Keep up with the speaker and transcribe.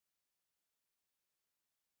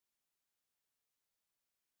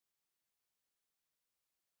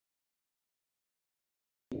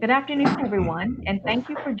Good afternoon, everyone, and thank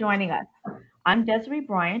you for joining us. I'm Desiree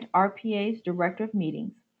Bryant, RPA's Director of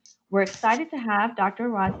Meetings. We're excited to have Dr.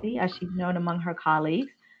 Rossi, as she's known among her colleagues,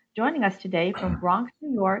 joining us today from Bronx,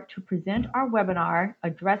 New York, to present our webinar,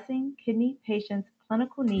 Addressing Kidney Patients'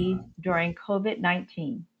 Clinical Needs During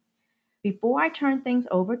COVID-19. Before I turn things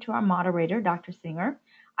over to our moderator, Dr. Singer,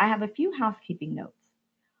 I have a few housekeeping notes.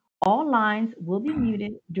 All lines will be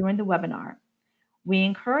muted during the webinar. We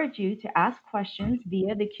encourage you to ask questions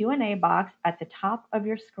via the Q&A box at the top of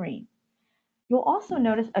your screen. You'll also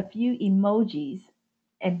notice a few emojis,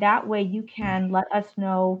 and that way you can let us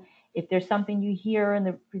know if there's something you hear in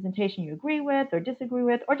the presentation you agree with or disagree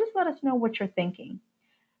with, or just let us know what you're thinking.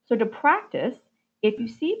 So to practice, if you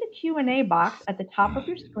see the Q&A box at the top of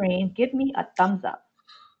your screen, give me a thumbs up.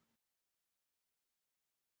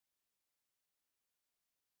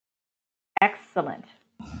 Excellent.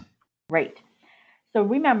 Great. So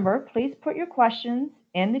remember, please put your questions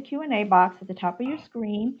in the Q&A box at the top of your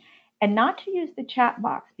screen and not to use the chat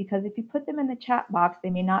box, because if you put them in the chat box, they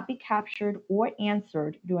may not be captured or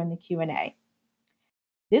answered during the Q&A.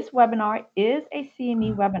 This webinar is a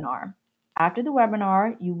CME webinar. After the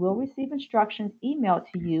webinar, you will receive instructions emailed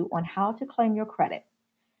to you on how to claim your credit.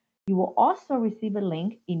 You will also receive a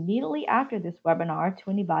link immediately after this webinar to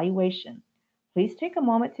an evaluation. Please take a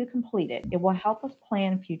moment to complete it. It will help us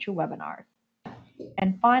plan future webinars.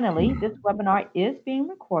 And finally, this webinar is being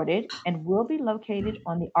recorded and will be located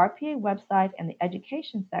on the RPA website in the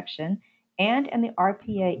education section and in the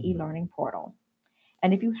RPA e-learning portal.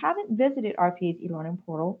 And if you haven't visited RPA's e-learning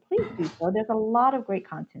portal, please do so. There's a lot of great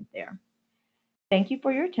content there. Thank you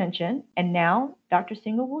for your attention. And now Dr.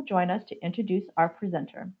 Singer will join us to introduce our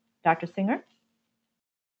presenter. Dr. Singer?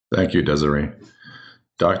 Thank you, Desiree.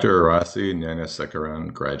 Dr. Arasi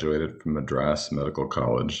Gnanasekaran graduated from Madras Medical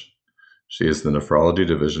College. She is the Nephrology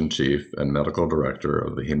Division Chief and Medical Director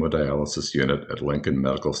of the Hemodialysis Unit at Lincoln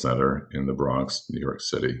Medical Center in the Bronx, New York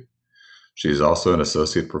City. She is also an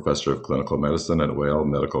Associate Professor of Clinical Medicine at Weill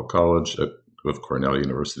Medical College of Cornell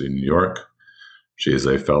University, New York. She is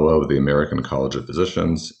a Fellow of the American College of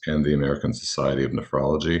Physicians and the American Society of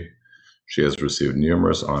Nephrology. She has received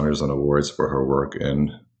numerous honors and awards for her work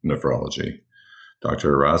in nephrology.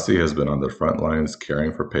 Dr. Arasi has been on the front lines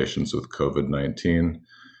caring for patients with COVID-19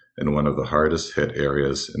 in one of the hardest hit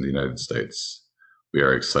areas in the United States. We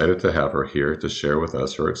are excited to have her here to share with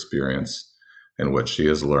us her experience and what she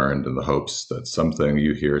has learned, in the hopes that something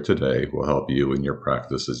you hear today will help you in your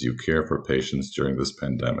practice as you care for patients during this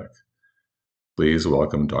pandemic. Please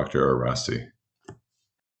welcome Dr. Arasi.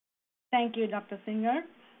 Thank you, Dr. Singer.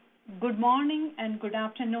 Good morning and good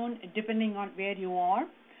afternoon, depending on where you are.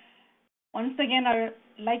 Once again, I would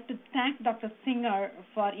like to thank Dr. Singer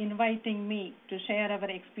for inviting me to share our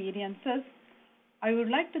experiences. I would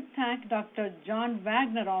like to thank Dr. John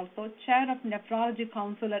Wagner, also Chair of Nephrology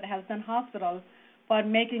Council at Health and Hospital, for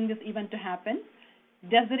making this event to happen.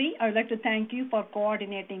 Desiree, I would like to thank you for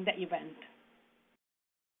coordinating the event.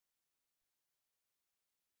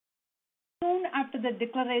 Soon after the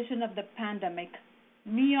declaration of the pandemic,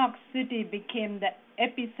 New York City became the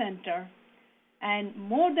epicenter, and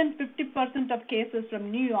more than 50% of cases from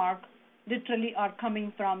New York literally are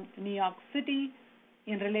coming from New York City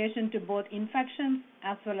in relation to both infections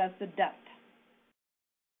as well as the death.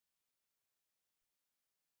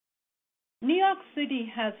 New York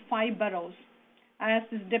City has 5 boroughs. As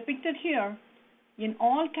is depicted here, in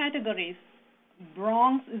all categories,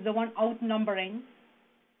 Bronx is the one outnumbering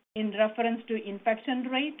in reference to infection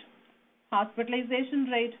rate, hospitalization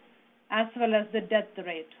rate, as well as the death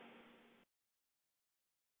rate.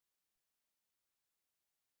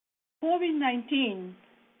 COVID-19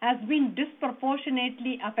 has been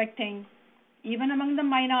disproportionately affecting, even among the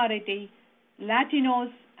minority,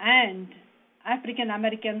 Latinos and African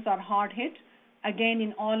Americans are hard hit, again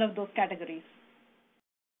in all of those categories.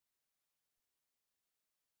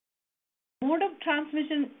 Mode of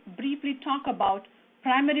transmission, briefly talk about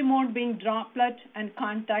primary mode being droplet and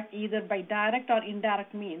contact either by direct or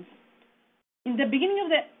indirect means. In the beginning of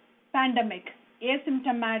the pandemic,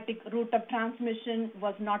 asymptomatic route of transmission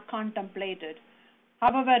was not contemplated.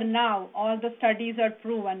 However, now all the studies are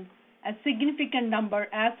proven a significant number,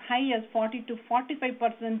 as high as 40 to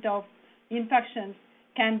 45% of infections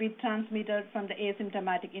can be transmitted from the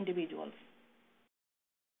asymptomatic individuals.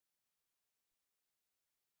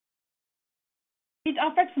 It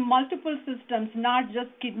affects multiple systems, not just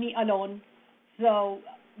kidney alone. So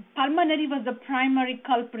pulmonary was the primary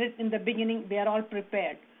culprit in the beginning. We are all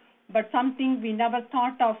prepared. But something we never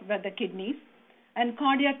thought of were the kidneys. And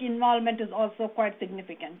cardiac involvement is also quite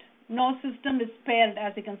significant. No system is spared,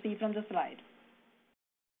 as you can see from the slide.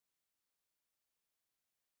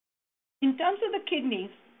 In terms of the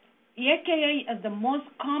kidneys, AKI is the most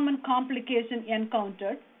common complication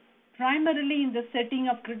encountered, primarily in the setting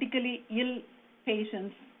of critically ill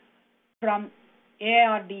patients from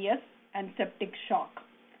ARDS and septic shock.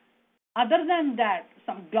 Other than that,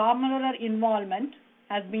 some glomerular involvement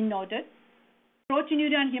has been noted,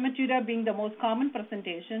 proteinuria and hematuria being the most common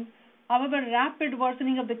presentation. However, rapid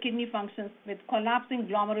worsening of the kidney functions with collapsing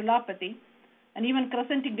glomerulopathy and even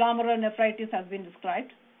crescentic glomerulonephritis has been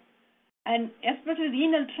described. And especially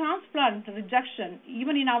renal transplant rejection,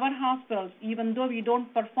 even in our hospitals, even though we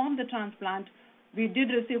don't perform the transplant, we did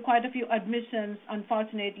receive quite a few admissions,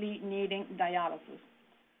 unfortunately needing dialysis.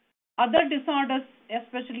 Other disorders,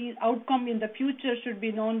 especially outcome in the future, should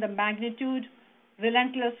be known the magnitude,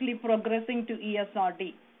 relentlessly progressing to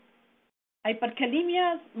ESRD.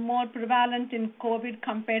 Hyperkalemia is more prevalent in COVID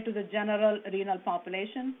compared to the general renal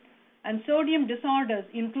population, and sodium disorders,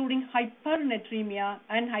 including hypernatremia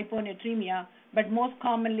and hyponatremia, but most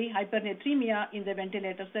commonly hypernatremia in the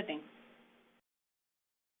ventilator setting.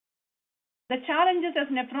 The challenges as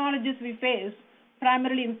nephrologists we face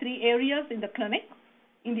primarily in three areas: in the clinic,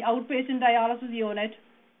 in the outpatient dialysis unit,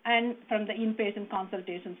 and from the inpatient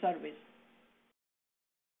consultation service.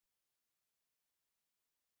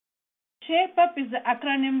 SHAPE-UP is the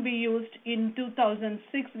acronym we used in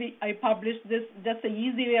 2006. I published this, just an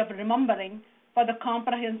easy way of remembering, for the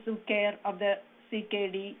comprehensive care of the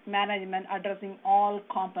CKD management addressing all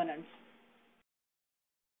components.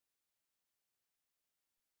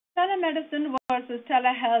 Telemedicine versus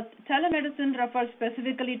telehealth. Telemedicine refers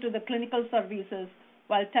specifically to the clinical services,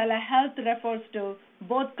 while telehealth refers to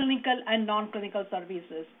both clinical and non-clinical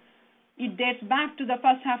services. It dates back to the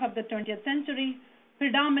first half of the 20th century.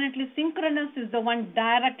 Predominantly synchronous is the one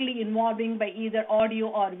directly involving by either audio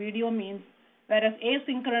or video means, whereas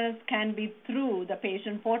asynchronous can be through the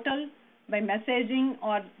patient portal, by messaging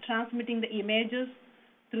or transmitting the images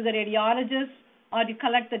through the radiologist, or you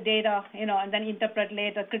collect the data, and then interpret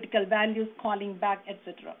later critical values, calling back,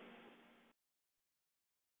 etc.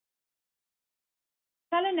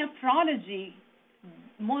 Telenephrology,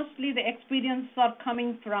 mostly the experience are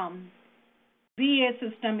coming from VA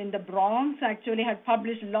system in the Bronx. Actually had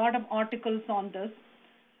published a lot of articles on this,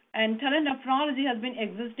 and telenephrology has been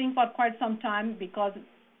existing for quite some time because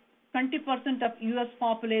 20% of U.S.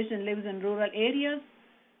 population lives in rural areas,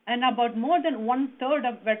 and about more than 1/3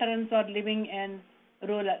 of veterans are living in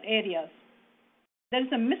rural areas. There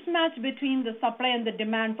is a mismatch between the supply and the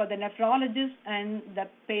demand for the nephrologists and the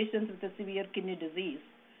patients with a severe kidney disease.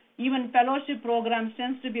 Even fellowship programs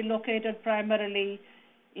tends to be located primarily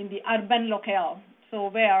in the urban locale, so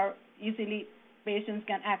where easily patients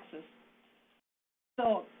can access.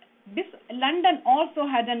 So London also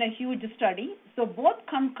had done a huge study, so both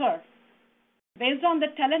concur. Based on the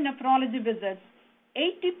telenephrology visits,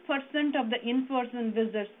 80% of the in-person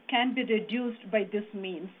visits can be reduced by this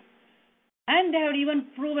means. And they have even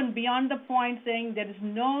proven beyond the point, saying there is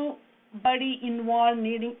nobody involved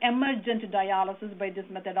needing emergent dialysis by this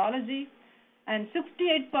methodology. And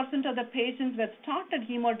 68% of the patients were started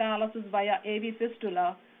hemodialysis via AV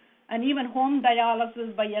fistula, and even home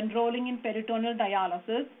dialysis by enrolling in peritoneal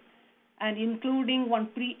dialysis, and including one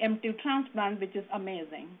preemptive transplant, which is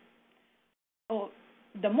amazing. So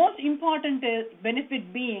the most important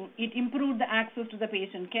benefit being it improved the access to the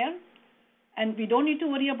patient care, and we don't need to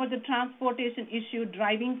worry about the transportation issue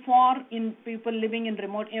driving far in people living in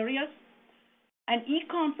remote areas. And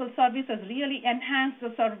e-consult service has really enhanced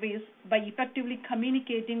the service by effectively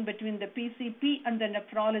communicating between the PCP and the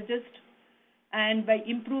nephrologist, and by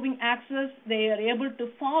improving access, they are able to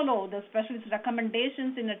follow the specialist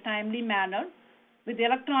recommendations in a timely manner with the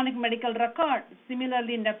electronic medical record.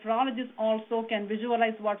 Similarly, nephrologists also can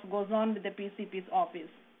visualize what goes on with the PCP's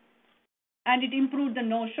office. And it improved the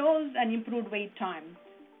no-shows and improved wait time.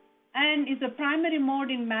 And is a primary mode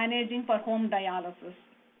in managing for home dialysis,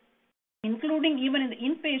 including even in the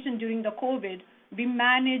inpatient during the COVID. We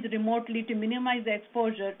managed remotely to minimize the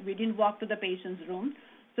exposure. We didn't walk to the patient's room,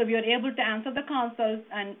 so we were able to answer the consults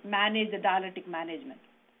and manage the dialytic management.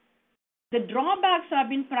 The drawbacks have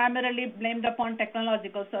been primarily blamed upon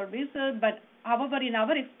technological services, but however, in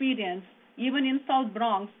our experience, even in South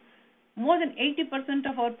Bronx, more than 80%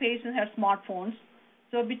 of our patients have smartphones,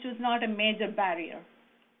 so which was not a major barrier.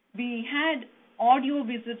 We had audio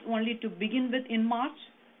visits only to begin with in March.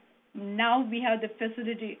 Now we have the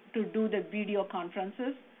facility to do the video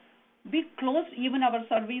conferences. We closed even our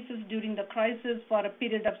services during the crisis for a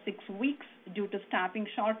period of 6 weeks due to staffing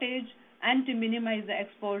shortage and to minimize the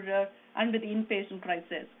exposure and with the inpatient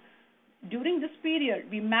crisis. During this period,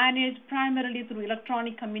 we managed primarily through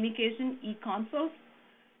electronic communication, e-consults,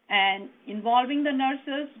 And involving the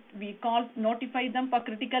nurses, we notify them for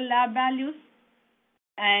critical lab values,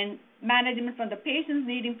 and management from the patients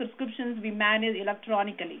needing prescriptions we manage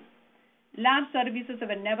electronically. Lab services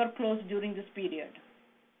were never closed during this period.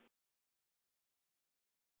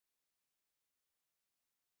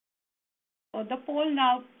 So the poll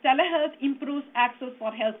now, telehealth improves access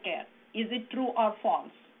for healthcare. Is it true or false?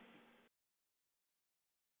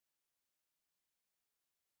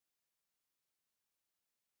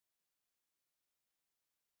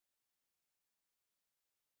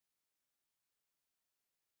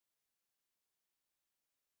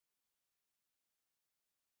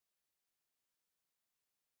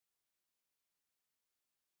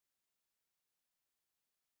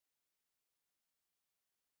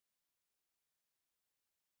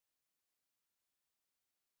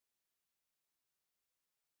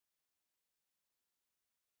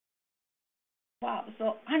 Wow,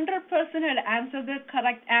 so 100% had answered the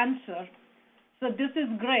correct answer. So this is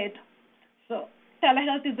great. So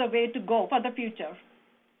telehealth is the way to go for the future.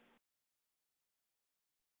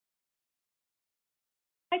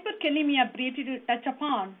 Hyperkalemia, briefly to touch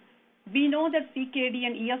upon, we know that CKD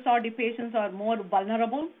and ESRD patients are more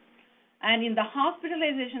vulnerable, and in the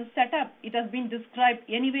hospitalization setup, it has been described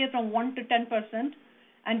anywhere from 1 to 10%,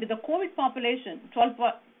 and with the COVID population,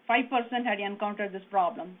 5% had encountered this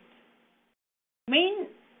problem. Main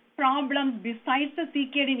problems besides the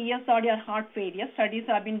CKD and ESRD are heart failure. Studies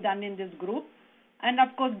have been done in this group, and of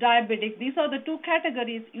course diabetic. These are the two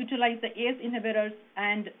categories utilize the ACE inhibitors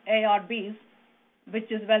and ARBs,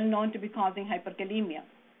 which is well known to be causing hyperkalemia.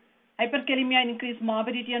 Hyperkalemia increases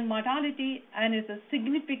morbidity and mortality and is a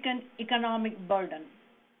significant economic burden.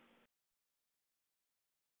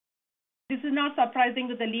 This is not surprising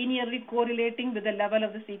with the linearly correlating with the level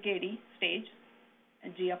of the CKD stage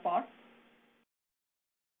and GFR.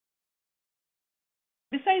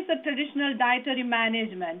 Besides the traditional dietary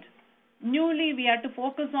management, newly we have to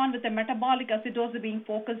focus on with the metabolic acidosis being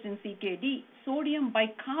focused in CKD, sodium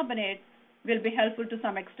bicarbonate will be helpful to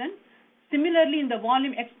some extent. Similarly, in the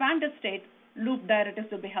volume expanded state, loop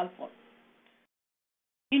diuretics will be helpful.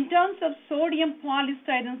 In terms of sodium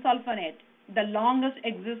polystyrene sulfonate, the longest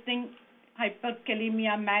existing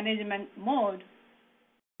hyperkalemia management mode,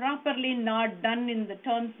 properly not done in the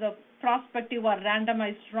terms of prospective or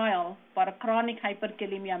randomized trial for a chronic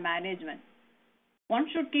hyperkalemia management. One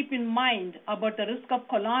should keep in mind about the risk of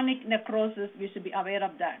colonic necrosis. We should be aware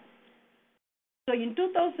of that. So in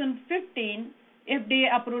 2015, FDA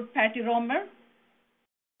approved patiromer.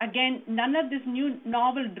 Again, none of these new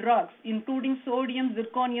novel drugs, including sodium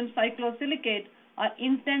zirconium cyclosilicate, are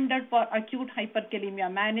intended for acute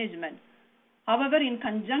hyperkalemia management. However, in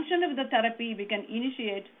conjunction with the therapy, we can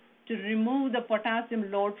initiate to remove the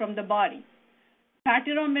potassium load from the body.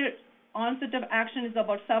 Patiromer onset of action is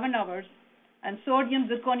about 7 hours, and sodium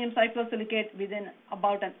zirconium cyclosilicate within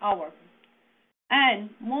about an hour. And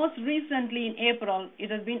most recently in April,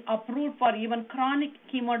 it has been approved for even chronic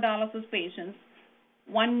hemodialysis patients.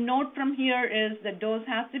 One note from here is the dose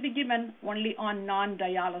has to be given only on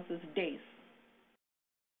non-dialysis days.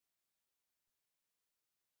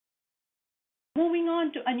 Moving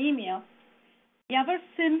on to anemia, ever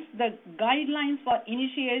since the guidelines for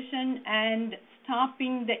initiation and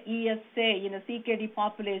stopping the ESA in a CKD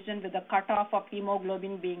population with a cutoff of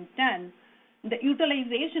hemoglobin being 10, the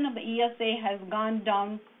utilization of the ESA has gone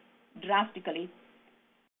down drastically.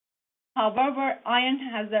 However, iron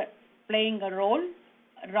has playing a role.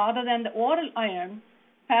 Rather than the oral iron,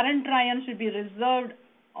 parenteral should be reserved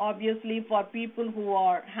obviously for people who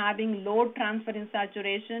are having low transferrin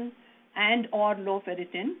saturation and or low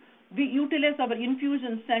ferritin. We utilize our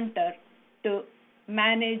infusion center to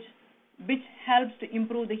manage, which helps to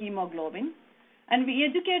improve the hemoglobin. And we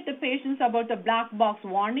educate the patients about the black box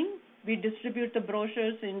warning. We distribute the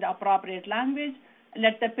brochures in the appropriate language,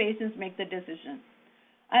 let the patients make the decision.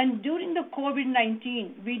 And during the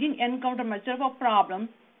COVID-19, we didn't encounter much of a problem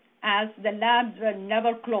as the labs were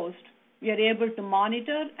never closed. We are able to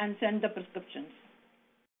monitor and send the prescriptions.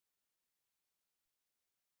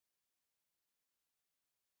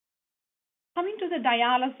 Coming to the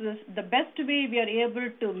dialysis, the best way we are able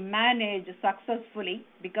to manage successfully,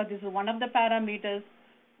 because this is one of the parameters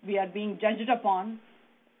we are being judged upon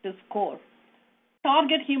to score.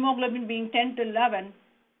 Target hemoglobin being 10 to 11,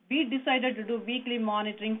 we decided to do weekly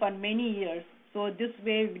monitoring for many years. So this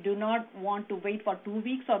way we do not want to wait for 2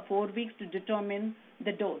 weeks or 4 weeks to determine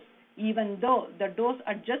the dose. Even though the dose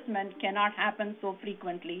adjustment cannot happen so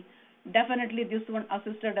frequently, definitely this one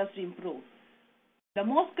assisted us to improve. The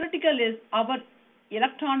most critical is our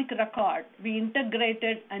electronic record. We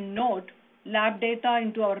integrated a note, lab data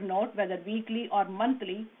into our note, whether weekly or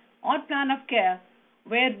monthly, or plan of care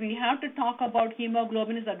where we have to talk about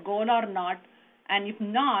hemoglobin is at goal or not, and if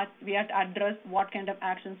not, we have to address what kind of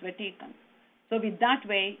actions were taken. So with that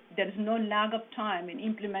way, there is no lag of time in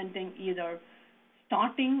implementing either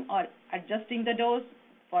starting or adjusting the dose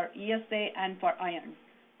for ESA and for iron.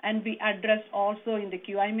 And we addressed also in the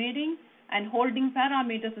QI meeting, and holding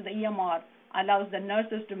parameters of the EMR allows the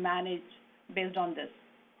nurses to manage based on this.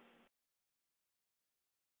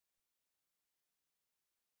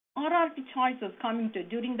 RRT choices coming to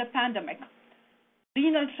during the pandemic.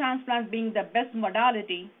 Renal transplant being the best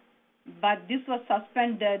modality, but this was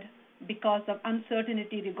suspended because of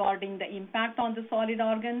uncertainty regarding the impact on the solid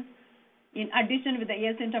organ. In addition, with the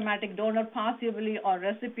asymptomatic donor possibly or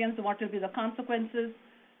recipients, what will be the consequences?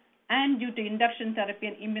 And due to induction therapy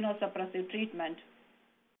and immunosuppressive treatment.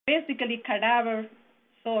 Basically, cadaver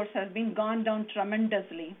source has been gone down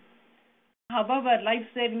tremendously. However,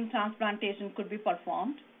 life-saving transplantation could be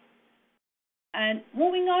performed. And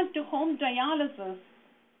moving on to home dialysis,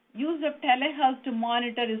 use of telehealth to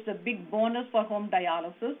monitor is a big bonus for home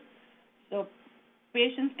dialysis. So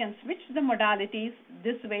patients can switch the modalities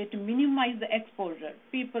this way to minimize the exposure.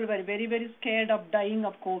 People were very, very scared of dying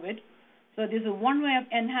of COVID. So this is one way of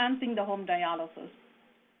enhancing the home dialysis.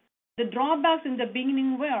 The drawbacks in the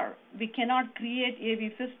beginning were we cannot create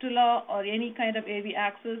AV fistula or any kind of AV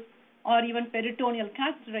access or even peritoneal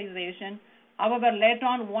catheterization. However, later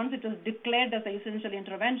on, once it was declared as an essential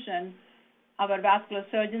intervention, our vascular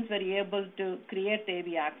surgeons were able to create the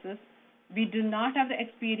AV access. We do not have the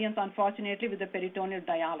experience, unfortunately, with the peritoneal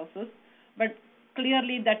dialysis, but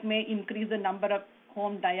clearly that may increase the number of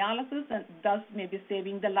home dialysis and thus may be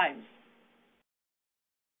saving the lives.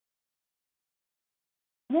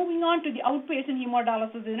 Moving on to the outpatient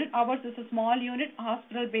hemodialysis unit, ours is a small unit,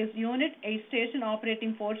 hospital-based unit, 8-station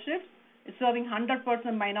operating 4 shifts. It's serving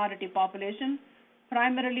 100% minority population,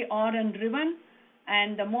 primarily RN-driven,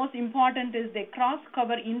 and the most important is they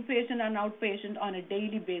cross-cover inpatient and outpatient on a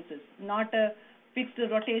daily basis, not a fixed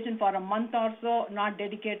rotation for a month or so, not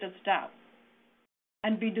dedicated staff.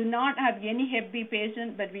 And we do not have any Hep B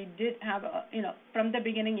patient, but we did have, from the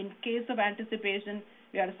beginning, in case of anticipation,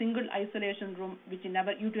 we had a single isolation room which we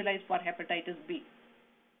never utilized for hepatitis B.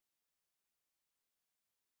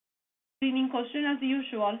 Screening question as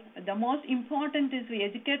usual. The most important is we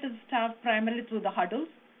educated staff primarily through the huddles.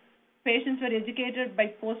 Patients were educated by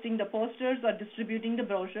posting the posters or distributing the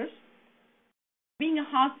brochures. Being a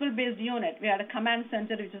hospital-based unit, we had a command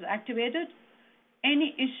center which was activated.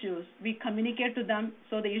 Any issues, we communicate to them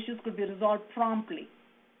so the issues could be resolved promptly.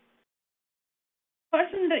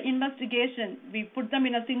 First, in the investigation, we put them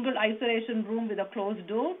in a single isolation room with a closed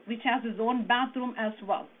door, which has its own bathroom as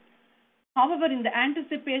well. However, in the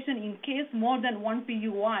anticipation, in case more than one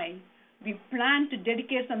PUI, we plan to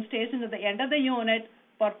dedicate some stations at the end of the unit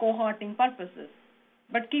for cohorting purposes.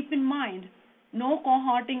 But keep in mind, no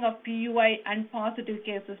cohorting of PUI and positive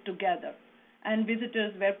cases together, and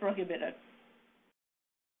visitors were prohibited.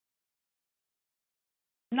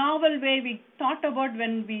 Novel way we thought about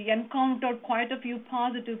when we encountered quite a few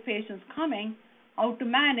positive patients coming, how to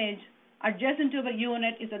manage. Adjacent to our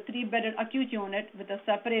unit is a 3-bedded acute unit with a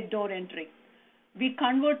separate door entry. We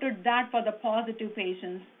converted that for the positive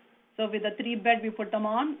patients. So with the 3-bed, we put them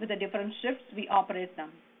on. With the different shifts, we operate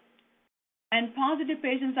them. And positive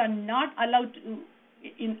patients are not allowed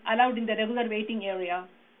in the regular waiting area.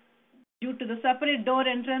 Due to the separate door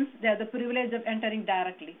entrance, they have the privilege of entering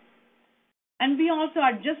directly. And we also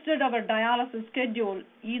adjusted our dialysis schedule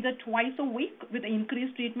either twice a week with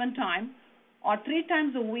increased treatment time or 3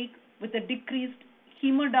 times a week with a decreased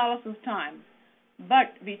hemodialysis time.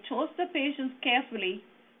 But we chose the patients carefully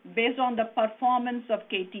based on the performance of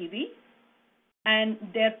KTV and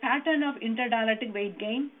their pattern of interdialytic weight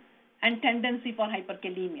gain and tendency for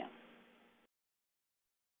hyperkalemia.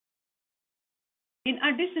 In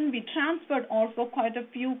addition, we transferred also quite a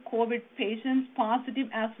few COVID patients, positive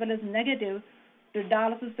as well as negative, to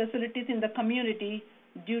dialysis facilities in the community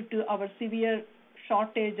due to our severe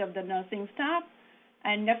shortage of the nursing staff.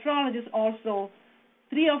 And nephrologists also,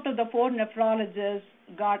 3 out of the 4 nephrologists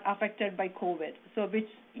got affected by COVID, so which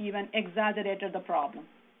even exaggerated the problem.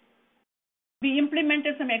 We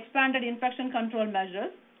implemented some expanded infection control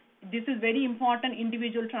measures. This is very important,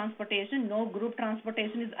 individual transportation. No group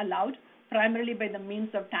transportation is allowed, primarily by the means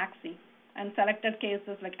of taxi and selected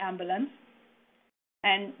cases like ambulance.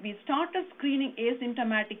 And we started screening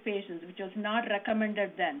asymptomatic patients, which was not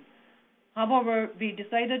recommended then. However, we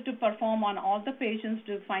decided to perform on all the patients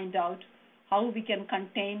to find out how we can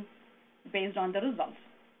contain based on the results.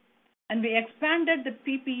 And we expanded the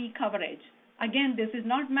PPE coverage. Again, this is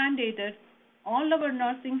not mandated, all our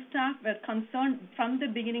nursing staff were concerned from the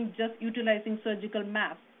beginning just utilizing surgical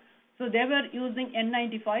masks. So they were using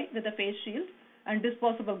N95 with a face shield and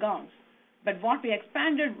disposable gowns. But what we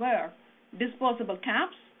expanded were disposable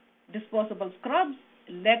caps, disposable scrubs,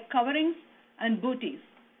 leg coverings, and booties.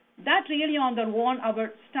 That really on their own,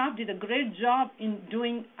 our staff did a great job in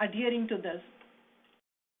adhering to this.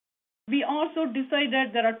 We also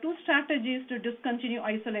decided there are two strategies to discontinue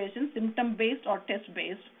isolation, symptom-based or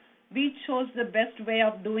test-based. We chose the best way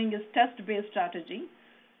of doing is test-based strategy.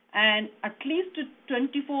 And at least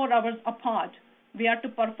 24 hours apart, we had to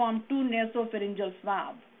perform 2 nasopharyngeal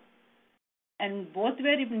swabs. And both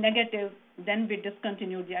were negative, then we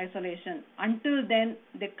discontinued the isolation. Until then,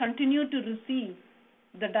 they continued to receive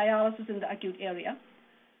the dialysis in the acute area.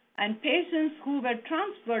 And patients who were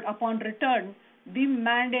transferred upon return, we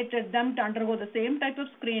mandated them to undergo the same type of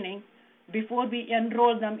screening before we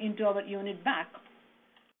enroll them into our unit back.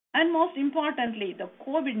 And most importantly, the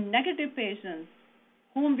COVID-negative patients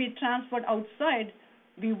whom we transferred outside,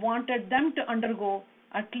 we wanted them to undergo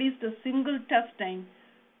at least a single testing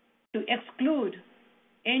to exclude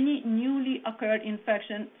any newly occurred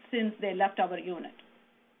infection since they left our unit.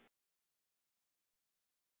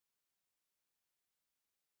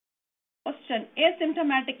 Question: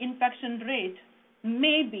 asymptomatic infection rate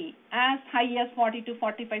may be as high as 40 to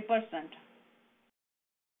 45%.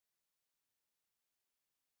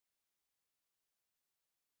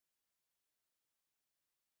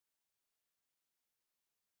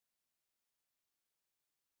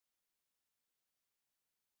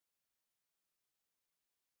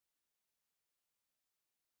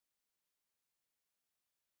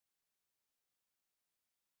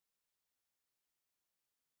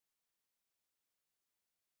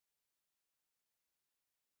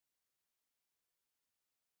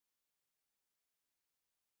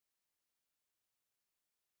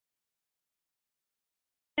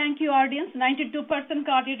 Thank you, audience. 92%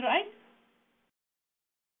 got it right.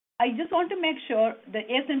 I just want to make sure the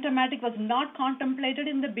asymptomatic was not contemplated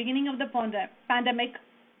in the beginning of the pandemic,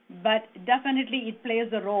 but definitely it plays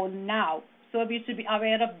a role now. So we should be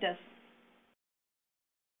aware of this.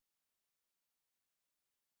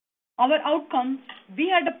 Our outcomes, we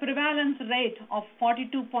had a prevalence rate of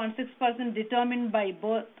 42.6% determined by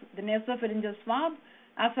both the nasopharyngeal swab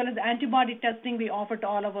as well as the antibody testing we offer to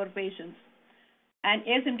all of our patients. And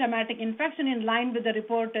asymptomatic infection in line with the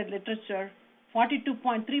reported literature,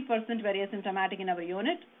 42.3% were asymptomatic in our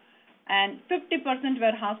unit, and 50%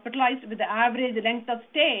 were hospitalized with the average length of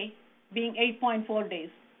stay being 8.4 days.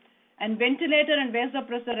 And ventilator and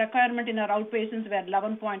vasopressor requirement in our outpatients were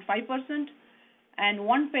 11.5%, and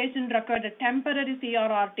one patient required a temporary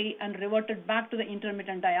CRRT and reverted back to the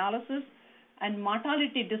intermittent dialysis. And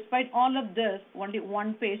mortality, despite all of this, only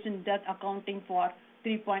one patient death accounting for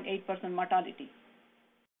 3.8% mortality.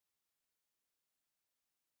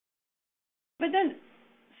 With a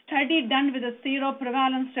study done with a zero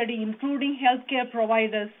prevalence study, including healthcare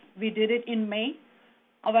providers, we did it in May.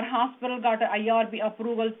 Our hospital got an IRB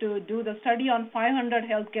approval to do the study on 500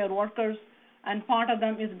 healthcare workers, and part of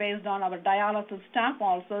them is based on our dialysis staff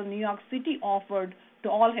also. New York City offered to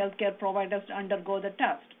all healthcare providers to undergo the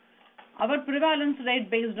test. Our prevalence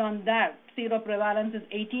rate based on that, zero prevalence, is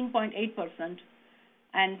 18.8%,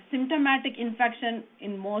 and symptomatic infection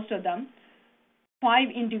in most of them, 5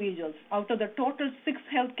 individuals. Out of the total 6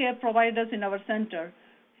 healthcare providers in our center,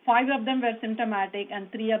 5 of them were symptomatic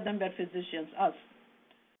and 3 of them were physicians, us.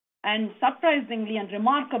 And surprisingly and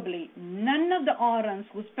remarkably, none of the RNs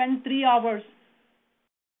who spent 3 hours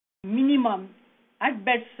minimum at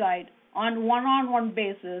bedside on one-on-one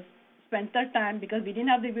basis spent their time, because we didn't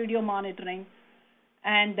have the video monitoring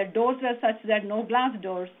and the doors were such that no glass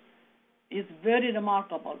doors, is very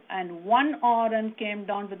remarkable. And one RN came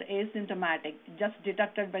down with asymptomatic, just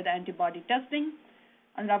detected by the antibody testing.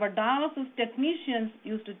 And our dialysis technicians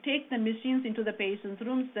used to take the machines into the patient's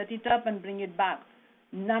room, set it up, and bring it back.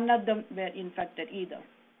 None of them were infected either.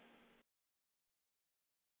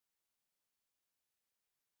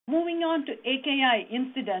 Moving on to AKI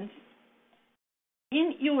incidents.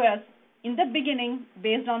 In U.S., in the beginning,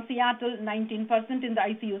 based on Seattle, 19% in the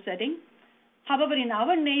ICU setting. However, in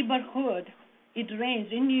our neighborhood, it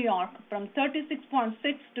ranged in New York from 36.6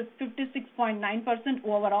 to 56.9%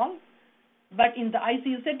 overall. But in the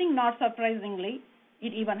ICU setting, not surprisingly,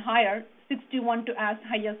 it even higher, 61 to as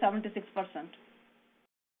high as 76%.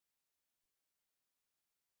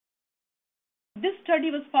 This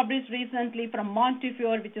study was published recently from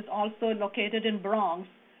Montefiore, which is also located in Bronx.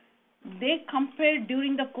 They compared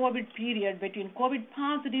during the COVID period between COVID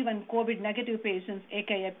positive and COVID negative patients'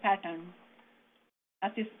 AKI pattern.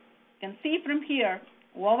 As you can see from here,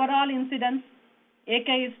 overall incidence,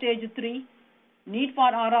 AKI stage 3, need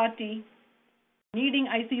for RRT, needing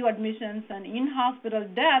ICU admissions, and in-hospital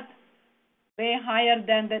death way higher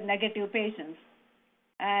than the negative patients.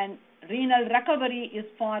 And renal recovery is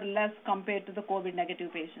far less compared to the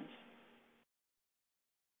COVID-negative patients.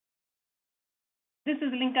 This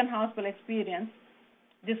is Lincoln Hospital experience.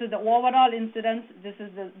 This is the overall incidence. This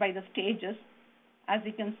is by the stages. As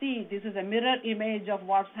you can see, this is a mirror image of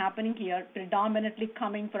what's happening here, predominantly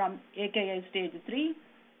coming from AKI stage 3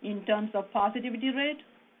 in terms of positivity rate,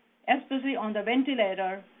 especially on the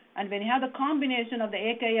ventilator. And when you have the combination of the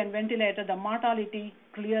AKI and ventilator, the mortality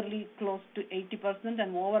clearly close to 80%,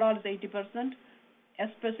 and overall is 80%,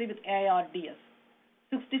 especially with ARDS.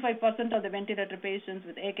 65% of the ventilator patients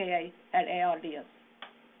with AKI had ARDS.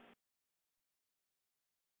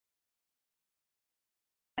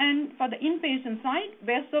 And for the inpatient side,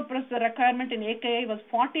 vasopressor requirement in AKI was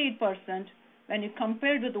 48% when you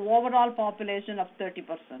compared with the overall population of 30%.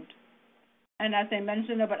 And as I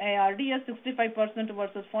mentioned about ARDS, 65%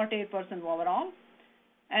 versus 48% overall.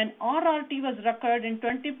 And RRT was required in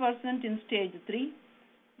 20% in stage 3,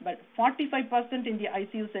 but 45% in the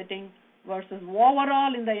ICU setting versus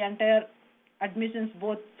overall in the entire admissions,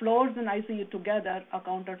 both floors and ICU together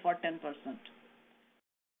accounted for 10%.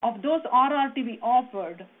 Of those RRT we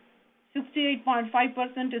offered,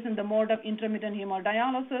 68.5% is in the mode of intermittent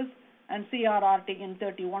hemodialysis and CRRT in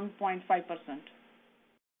 31.5%.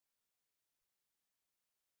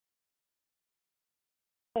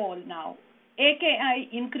 Poll now. AKI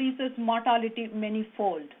increases mortality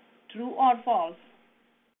many-fold. True or false?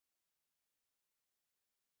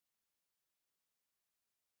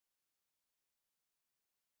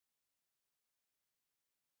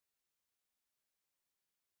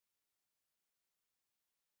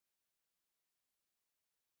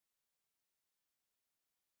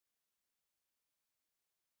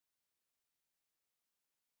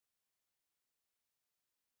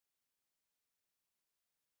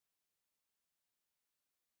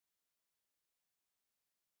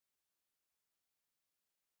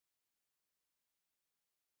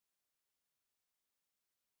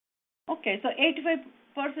 Okay, so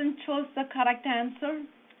 85% chose the correct answer.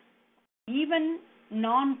 Even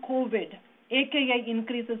non-COVID, AKI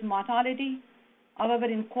increases mortality. However,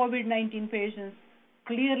 in COVID-19 patients,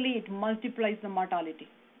 clearly it multiplies the mortality.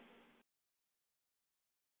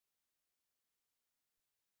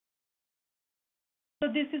 So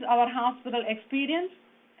this is our hospital experience.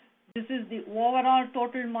 This is the overall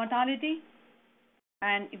total mortality.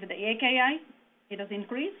 And if the AKI, it has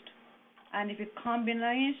increased. And if you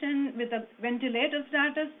combination with the ventilator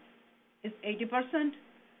status, is 80%.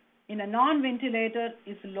 In a non-ventilator,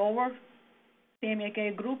 is lower, same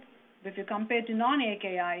AKI group. If you compare to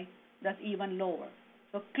non-AKI, that's even lower.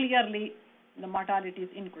 So clearly, the mortality is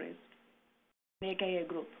increased in the AKI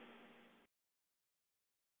group.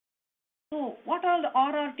 So what are the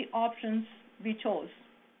RRT options we chose?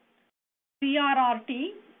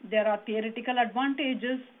 CRRT, there are theoretical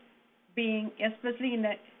advantages being, especially in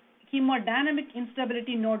the hemodynamic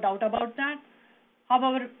instability, no doubt about that.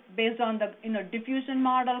 However, based on the diffusion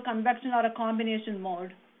model, convection, or a combination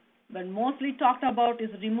mode, but mostly talked about is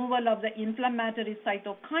removal of the inflammatory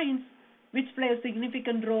cytokines, which play a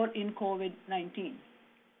significant role in COVID-19.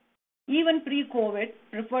 Even pre-COVID,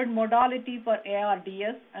 preferred modality for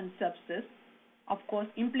ARDS and sepsis. Of course,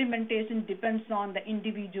 implementation depends on the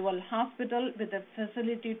individual hospital with the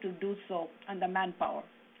facility to do so and the manpower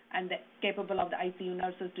and the capable of the ICU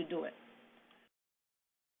nurses to do it.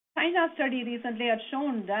 China study recently had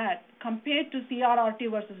shown that compared to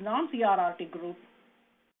CRRT versus non-CRRT group,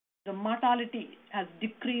 the mortality has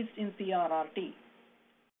decreased in CRRT.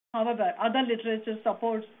 However, other literature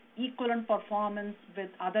supports equivalent performance with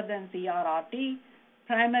other than CRRT,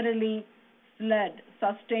 primarily SLED,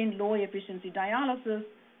 sustained low efficiency dialysis,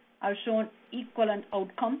 have shown equivalent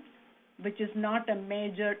outcomes, which is not a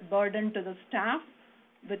major burden to the staff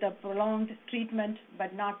with a prolonged treatment,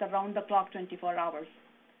 but not around the clock 24 hours.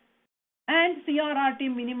 And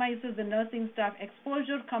CRRT minimizes the nursing staff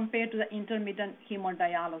exposure compared to the intermittent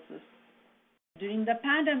hemodialysis. During the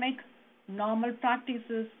pandemic, normal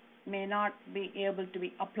practices may not be able to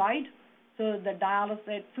be applied, so the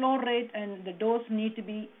dialysis flow rate and the dose need to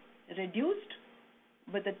be reduced,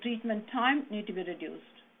 but the treatment time need to be reduced.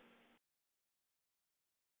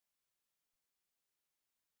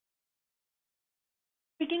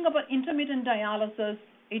 Speaking about intermittent dialysis,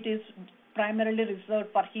 it is primarily reserved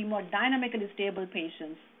for hemodynamically stable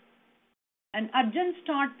patients. An urgent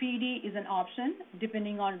start PD is an option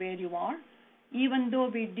depending on where you are. Even though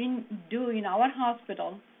we didn't do in our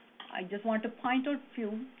hospital, I just want to point out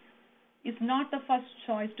few. It's not the first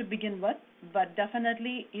choice to begin with, but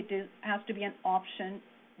definitely has to be an option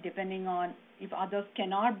depending on if others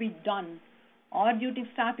cannot be done or due to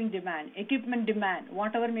staffing demand, equipment demand,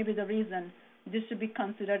 whatever may be the reason, this should be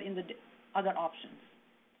considered in the other options.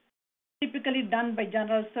 Typically done by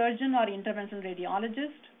general surgeon or interventional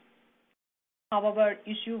radiologist. However,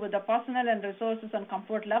 issue with the personnel and resources and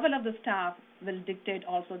comfort level of the staff will dictate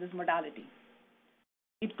also this modality.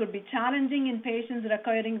 It could be challenging in patients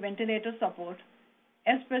requiring ventilator support,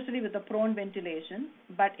 especially with the prone ventilation,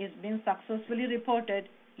 but it's been successfully reported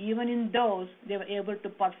even in those they were able to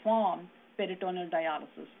perform peritoneal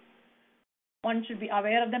dialysis. One should be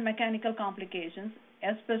aware of the mechanical complications,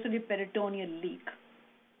 especially peritoneal leak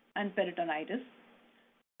and peritonitis.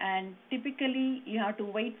 And typically, you have to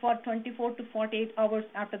wait for 24 to 48 hours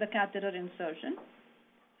after the catheter insertion.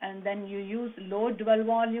 And then you use low dwell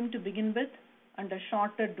volume to begin with and a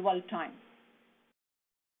shorter dwell time.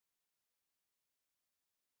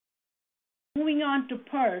 Moving on to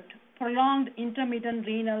PERT, prolonged intermittent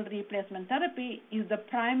renal replacement therapy is the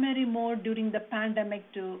primary mode during the pandemic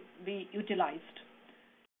to be utilized.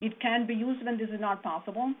 It can be used when this is not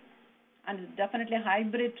possible, and it's definitely a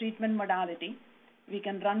hybrid treatment modality. We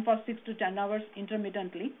can run for 6 to 10 hours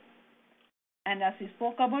intermittently. And as we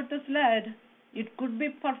spoke about the SLED, it could be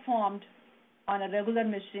performed on a regular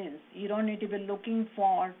machines. You don't need to be looking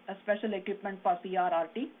for a special equipment for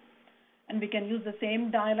CRRT. And we can use the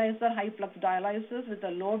same dialyzer, high flux dialysis with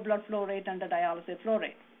a low blood flow rate and a dialysis flow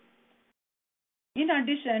rate. In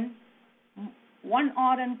addition, one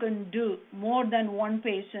RN can do more than one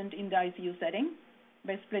patient in the ICU setting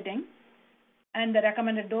by splitting. And the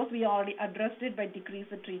recommended dose, we already addressed it by decrease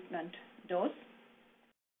the treatment dose.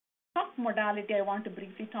 Top modality I want to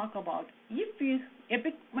briefly talk about. If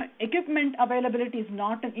equipment availability is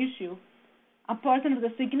not an issue, a person with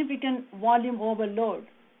a significant volume overload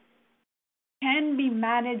can be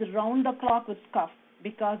managed round the clock with SCUF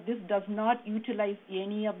because this does not utilize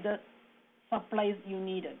any of the supplies you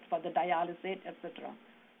needed for the dialysate, etc.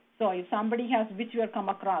 So if somebody has, which we have come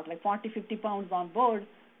across, like 40, 50 pounds on board,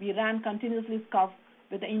 we ran continuously SCUF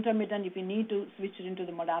with the intermittent if we need to switch it into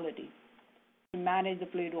the modality to manage the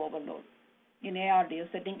fluid overload. In ARD,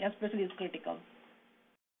 setting especially is critical.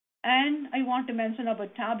 And I want to mention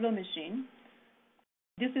about Tableau machine.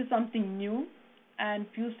 This is something new, and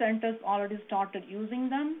few centers already started using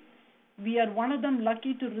them. We are one of them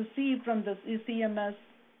lucky to receive from the CMS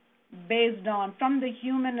based on, from the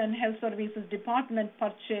Human and Health Services Department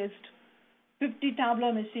purchased 50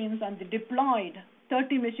 Tableau machines and they deployed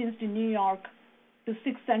 30 machines to New York to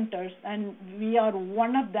 6 centers, and we are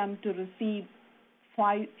one of them to receive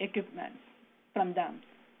 5 equipments from them.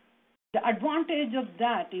 The advantage of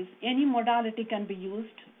that is any modality can be used,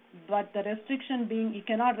 but the restriction being you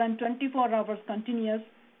cannot run 24 hours continuous.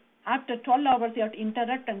 After 12 hours, you have to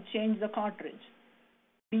interrupt and change the cartridge.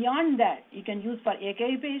 Beyond that, you can use for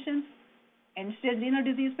AKI patients, end-stage renal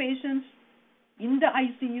disease patients, in the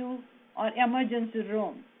ICU or emergency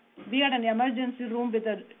room. We had an emergency room with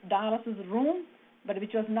a dialysis room, but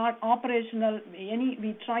which was not operational.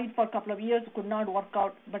 We tried for a couple of years, could not work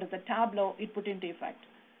out, but as a Tableau, it put into effect.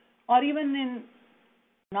 Or even in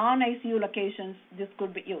non-ICU locations, this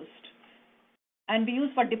could be used. And we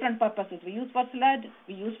use for different purposes. We use for SLED,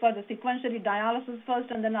 we use for the sequentially dialysis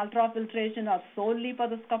first and then ultrafiltration, or solely for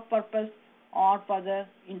the SCUF purpose, or for the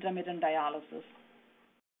intermittent dialysis.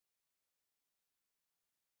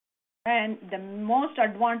 And the most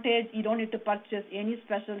advantage, you don't need to purchase any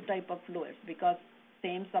special type of fluids because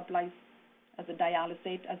same supplies as a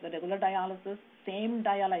dialysate, as a regular dialysis, same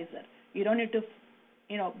dialyzer. You don't need to,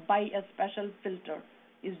 buy a special filter.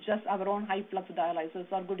 It's just our own high flux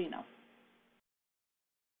dialyzers are good enough.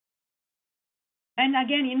 And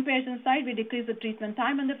again, inpatient side, we decrease the treatment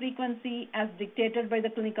time and the frequency as dictated by the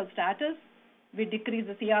clinical status. We decrease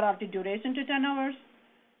the CRRT duration to 10 hours.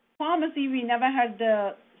 Pharmacy, we never had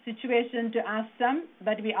the situation to ask them,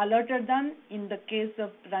 but we alerted them in the case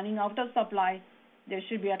of running out of supply, they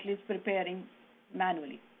should be at least preparing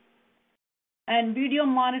manually. And video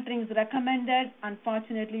monitoring is recommended.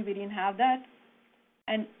 Unfortunately, we didn't have that.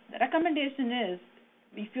 And the recommendation is,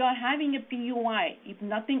 if you are having a PUI, if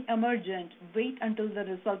nothing emergent, wait until the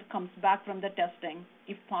result comes back from the testing,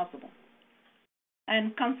 if possible.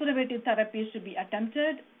 And conservative therapy should be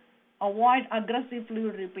attempted. Avoid aggressive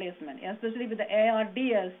fluid replacement, especially with the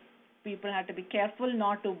ARDS. People have to be careful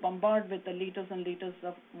not to bombard with the liters and liters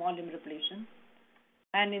of volume repletion.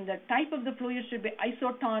 And in the type of the fluid should be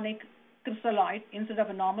isotonic crystalloid instead of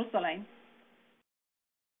a normal saline.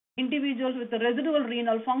 Individuals with the residual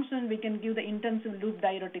renal function, we can give the intensive loop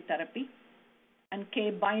diuretic therapy. and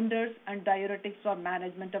K binders and diuretics for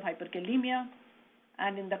management of hyperkalemia.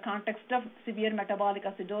 And in the context of severe metabolic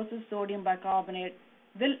acidosis, sodium bicarbonate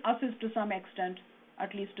will assist to some extent,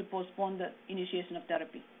 at least to postpone the initiation of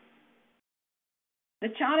therapy. The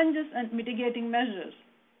challenges and mitigating measures.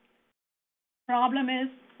 Problem is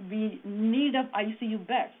we need of ICU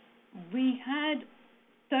beds. We had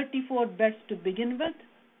 34 beds to begin with,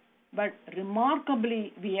 but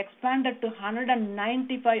remarkably, we expanded to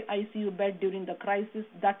 195 ICU beds during the crisis,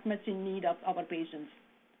 that much in need of our patients.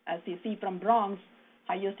 As you see from Bronx,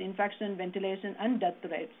 highest infection, ventilation, and death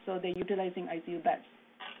rates, so they're utilizing ICU beds.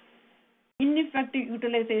 Ineffective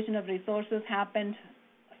utilization of resources happened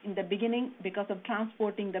in the beginning because of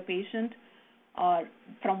transporting the patient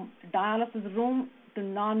from dialysis room to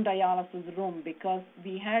non-dialysis room, because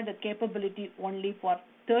we had the capability only for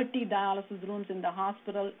 30 dialysis rooms in the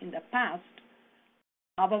hospital in the past.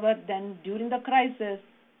 However, then during the crisis,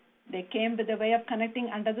 they came with a way of connecting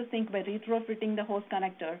under the sink by retrofitting the hose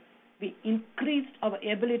connector. We increased our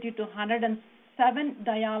ability to 107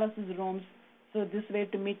 dialysis rooms, so this way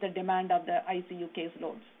to meet the demand of the ICU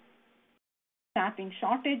caseloads. Staffing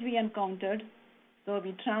shortage we encountered, so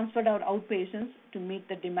we transferred our outpatients to meet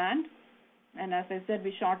the demand. And as I said,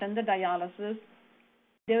 we shortened the dialysis.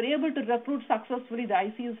 They were able to recruit successfully the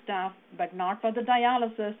ICU staff, but not for the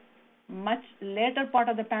dialysis. Much later part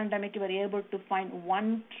of the pandemic, we were able to find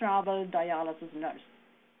one travel dialysis nurse.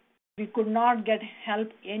 We could not get help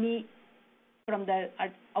any from the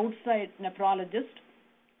outside nephrologist,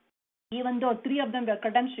 even though 3 of them were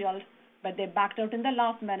credentialed, but they backed out in the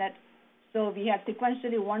last minute. So we had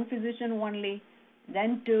sequentially 1 physician only,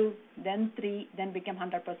 then 2, then 3, then became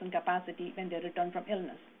 100% capacity when they returned from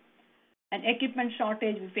illness. An equipment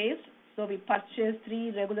shortage we faced, so we purchased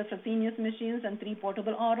 3 regular Fresenius machines and 3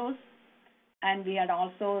 portable ROs. And we had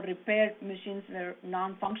also repaired machines that were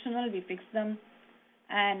non-functional. We fixed them.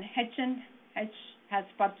 And H&H has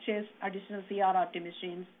purchased additional CRRT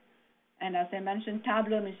machines. And as I mentioned,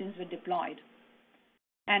 Tableau machines were deployed.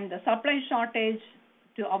 And the supply shortage,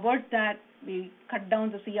 to avoid that, we cut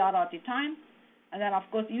down the CRRT time, and then, of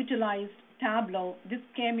course, utilized Tableau. This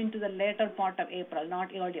came into the later part of April, not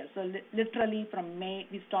earlier. So literally from May,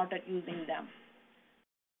 we started using them.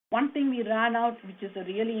 One thing we ran out, which is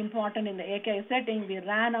really important in the AKI setting, we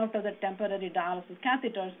ran out of the temporary dialysis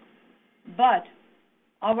catheters, but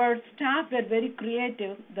our staff were very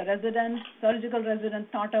creative. The residents, surgical residents,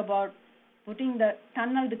 thought about putting the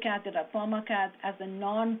tunneled catheter, PermaCath, as a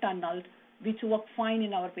non-tunneled, which worked fine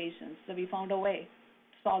in our patients. So we found a way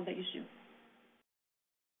to solve the issue.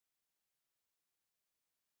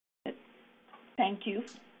 Thank you.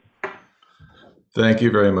 Thank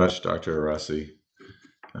you very much, Dr. Arasi.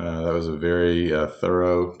 That was a very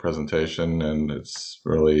thorough presentation, and it's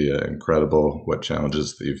really incredible what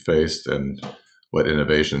challenges that you faced and what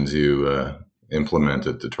innovations you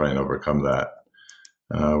implemented to try and overcome that.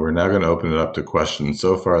 We're now going to open it up to questions.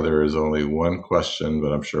 So far, there is only one question,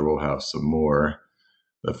 but I'm sure we'll have some more.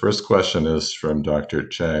 The first question is from Dr.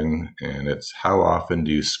 Cheng, and it's, how often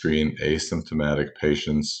do you screen asymptomatic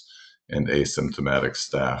patients and asymptomatic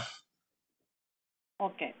staff?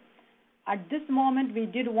 Okay. At this moment, we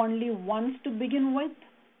did only once to begin with,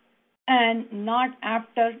 and not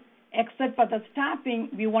after, except for the staffing,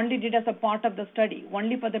 we only did as a part of the study.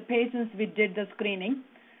 Only for the patients we did the screening.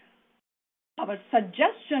 Our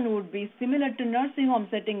suggestion would be similar to nursing home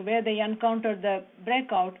setting where they encounter the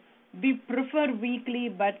breakout. We prefer weekly,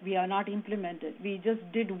 but we are not implemented. We just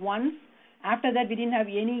did once. After that, we didn't have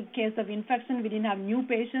any case of infection. We didn't have new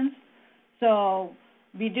patients. So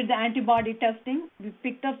we did the antibody testing. We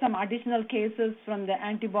picked up some additional cases from the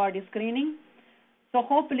antibody screening. So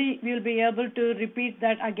hopefully we'll be able to repeat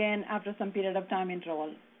that again after some period of time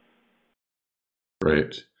interval.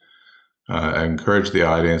 Great. I encourage the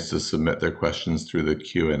audience to submit their questions through the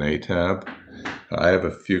Q&A tab. I have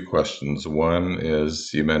a few questions. One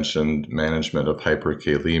is, you mentioned management of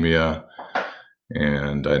hyperkalemia,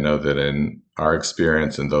 and I know that in our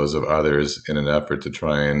experience and those of others, in an effort to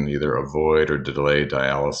try and either avoid or delay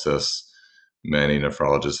dialysis, many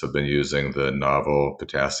nephrologists have been using the novel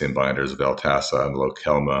potassium binders Veltassa and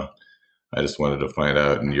Lokelma. I just wanted to find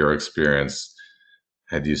out, in your experience,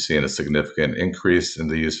 had you seen a significant increase in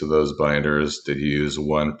the use of those binders? Did you use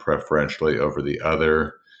one preferentially over the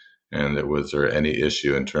other? And was there any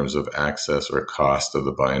issue in terms of access or cost of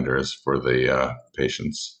the binders for the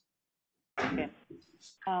patients? Okay.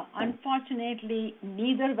 Unfortunately,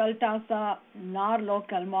 neither Veltassa nor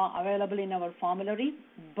Lokelma available in our formulary,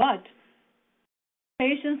 but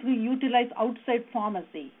patients we utilize outside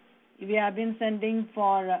pharmacy. We have been sending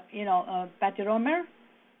for, Patiromer,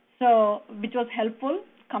 so which was helpful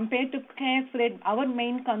compared to case rate, our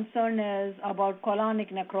main concern is about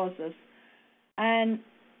colonic necrosis. And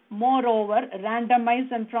moreover,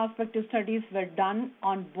 randomized and prospective studies were done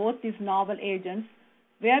on both these novel agents.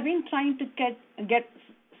 We have been trying to get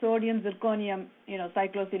sodium zirconium,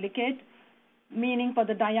 cyclosilicate, meaning for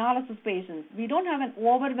the dialysis patients. We don't have an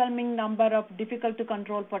overwhelming number of difficult to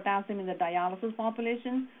control potassium in the dialysis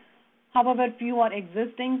population. However, few are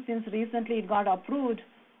existing. Since recently it got approved,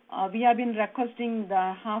 we have been requesting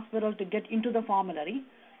the hospital to get into the formulary.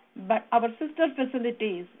 But our sister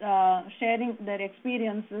facilities, sharing their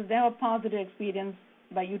experiences, they have a positive experience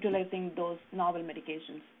by utilizing those novel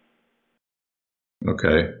medications.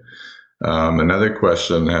 Okay. Another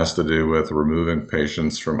question has to do with removing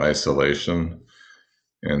patients from isolation.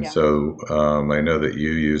 And so I know that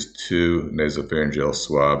you use 2 nasopharyngeal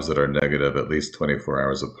swabs that are negative at least 24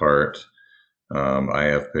 hours apart. I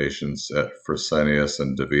have patients at Fresenius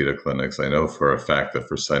and DaVita clinics. I know for a fact that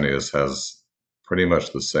Fresenius has pretty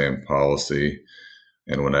much the same policy.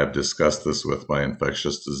 And when I've discussed this with my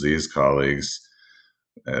infectious disease colleagues,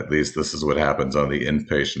 at least this is what happens on the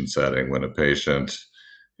inpatient setting. When a patient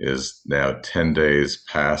is now 10 days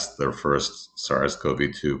past their first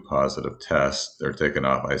SARS-CoV-2 positive test, they're taken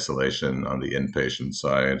off isolation on the inpatient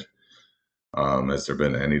side. Has there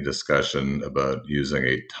been any discussion about using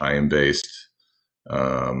a time-based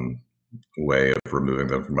way of removing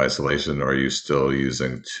them from isolation, or are you still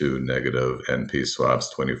using 2 negative NP swabs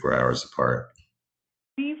 24 hours apart?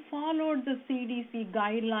 We followed the CDC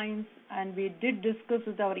guidelines, and we did discuss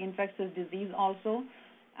with our infectious disease also.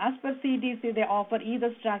 As per CDC, they offer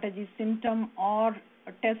either strategy, symptom or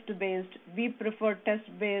test-based. We prefer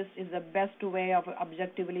test-based is the best way of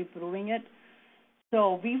objectively proving it.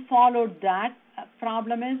 So we followed that.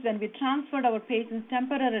 Problem is, when we transferred our patients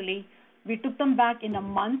temporarily, we took them back in a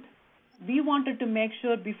month. We wanted to make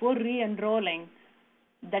sure before re-enrolling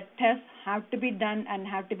that tests have to be done and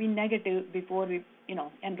have to be negative before we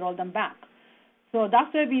enroll them back. So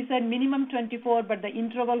that's why we said minimum 24, but the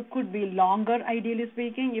interval could be longer, ideally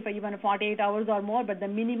speaking, if even 48 hours or more, but the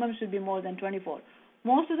minimum should be more than 24.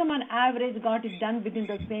 Most of them on average got it done within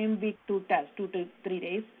the same week, 2 tests, 2 to 3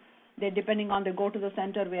 days. They depending on, they go to the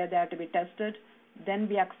center where they have to be tested, then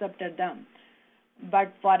we accepted them.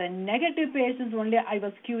 But for a negative patients only, I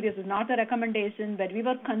was curious. It's not a recommendation, but we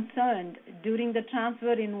were concerned during the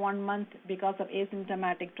transfer in 1 month because of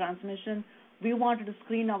asymptomatic transmission. We wanted to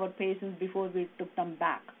screen our patients before we took them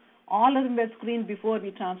back. All of them were screened before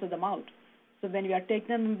we transferred them out. So when we are taking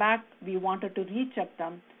them back, we wanted to recheck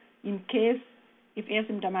them in case if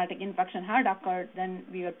asymptomatic infection had occurred, then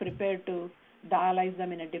we were prepared to dialyze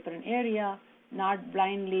them in a different area, not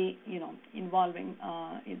blindly, involving,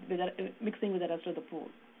 mixing with the rest of the pool.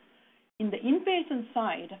 In the inpatient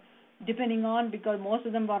side, depending on, because most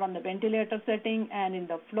of them were on the ventilator setting, and in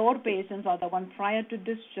the floor patients or the one prior to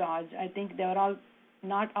discharge, I think they were all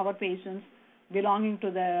not our patients, belonging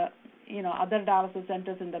to the, other dialysis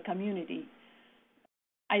centers in the community.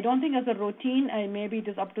 I don't think as a routine, maybe it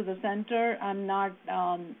is up to the center. I'm not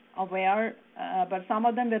aware, but some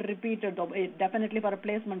of them were repeated, definitely for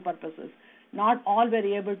placement purposes. Not all were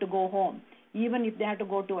able to go home. Even if they had to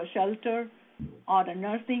go to a shelter or a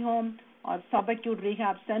nursing home or subacute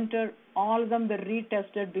rehab center, all of them were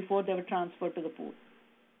retested before they were transferred to the pool.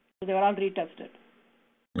 So they were all retested.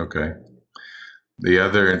 Okay. The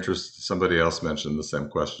other interest, somebody else mentioned the same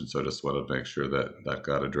question, so I just wanted to make sure that that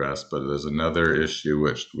got addressed. But there's another issue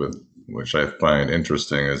which I find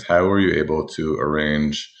interesting is how were you able to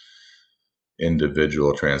arrange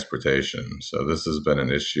individual transportation? So this has been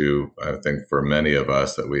an issue, I think, for many of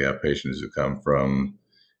us, that we have patients who come from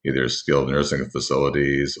either skilled nursing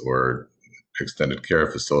facilities or extended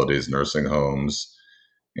care facilities, nursing homes,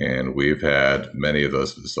 and we've had many of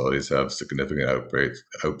those facilities have significant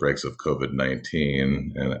outbreaks of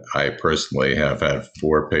COVID-19. And I personally have had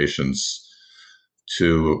 4 patients.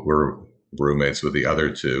 2 were roommates with the other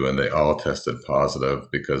 2, and they all tested positive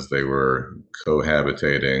because they were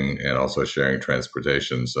cohabitating and also sharing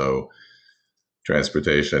transportation. So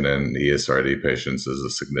transportation in ESRD patients is a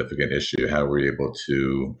significant issue. How were you able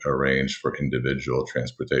to arrange for individual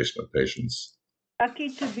transportation of patients? Lucky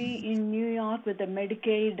to be in New York with the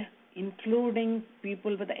Medicaid, including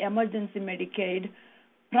people with the emergency Medicaid.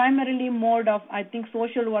 Primarily mode of, I think,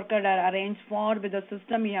 social worker are arranged for with the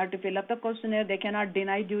system. You have to fill up the questionnaire. They cannot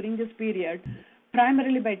deny during this period.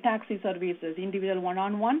 Primarily by taxi services, individual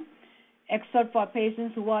one-on-one, except for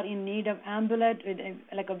patients who are in need of ambulance, with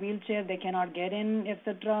like a wheelchair, they cannot get in,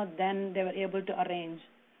 etc. Then they were able to arrange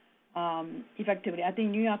effectively. I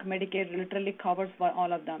think New York Medicaid literally covers for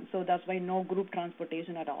all of them. So that's why no group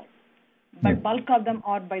transportation at all. but bulk of them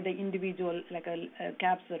are by the individual, like a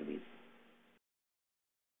cab service.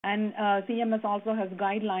 And CMS also has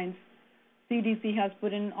guidelines. CDC has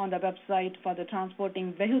put in on the website for the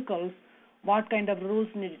transporting vehicles what kind of rules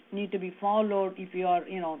need to be followed if you are,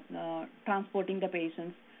 transporting the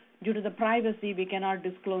patients. Due to the privacy, we cannot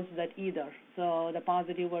disclose that either. So the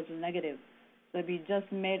positive versus negative. So we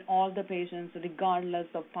just made all the patients, regardless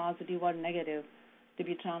of positive or negative, to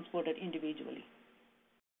be transported individually.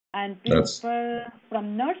 And people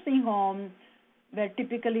from nursing home were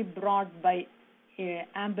typically brought by an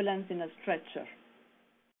ambulance in a stretcher.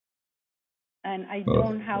 And I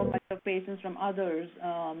don't have much of patients from others.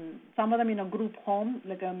 Some of them in a group home,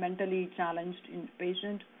 like a mentally challenged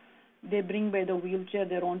patient. They bring by the wheelchair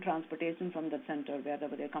their own transportation from the center,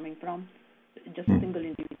 wherever they're coming from, just a single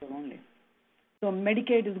individual only. So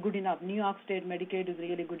Medicaid is good enough. New York State Medicaid is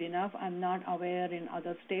really good enough. I'm not aware in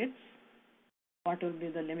other states what will be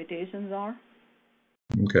the limitations are.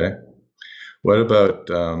 Okay. What about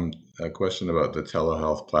a question about the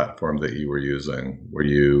telehealth platform that you were using?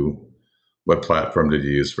 What platform did you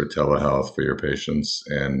use for telehealth for your patients,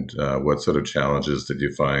 and what sort of challenges did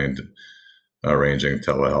you find arranging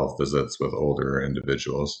telehealth visits with older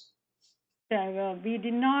individuals? We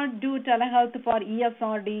did not do telehealth for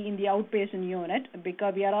ESRD in the outpatient unit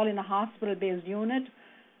because we are all in a hospital-based unit.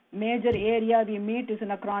 Major area we meet is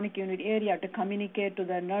in a chronic unit area to communicate to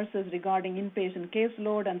the nurses regarding inpatient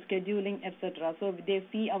caseload and scheduling, etc. So they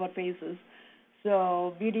see our faces.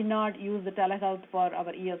 So we did not use the telehealth for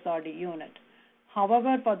our ESRD unit.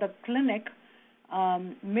 However, for the clinic,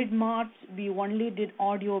 mid-March, we only did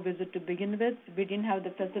audio visit to begin with. We didn't have the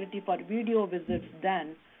facility for video visits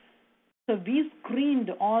then. So we screened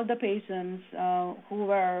all the patients who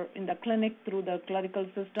were in the clinic through the clerical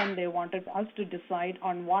system. They wanted us to decide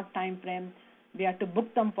on what time frame we had to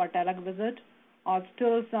book them for televisit or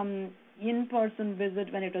still some in-person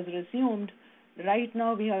visit when it was resumed. Right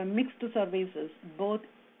now we have mixed services, both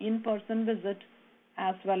in-person visit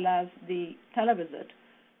as well as the televisit.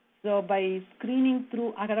 So by screening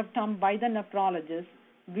through ahead of time by the nephrologist,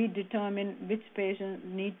 we determine which patient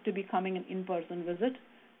needs to be coming an in-person visit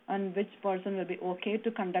and which person will be okay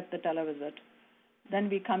to conduct the televisit. Then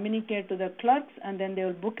we communicate to the clerks, and then they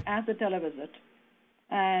will book as a televisit.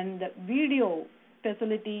 And the video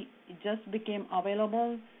facility just became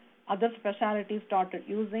available. Other specialties started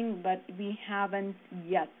using, but we haven't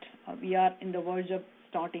yet. We are in the verge of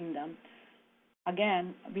starting them.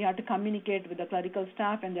 Again, we have to communicate with the clerical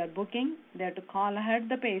staff and their booking. They have to call ahead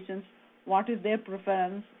the patients, what is their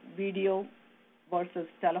preference, video versus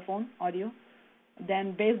telephone, audio.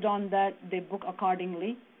 Then based on that, they book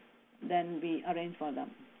accordingly. Then we arrange for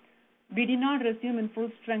them. We did not resume in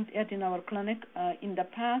full strength yet in our clinic. In the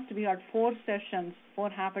past, we had 4 sessions, 4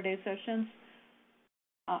 half-a-day sessions.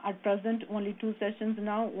 At present, only 2 sessions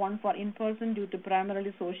now, one for in-person due to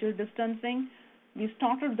primarily social distancing. We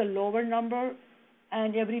started the lower number,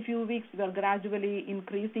 and every few weeks we are gradually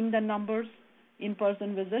increasing the numbers,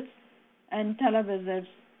 in-person visits, and televisits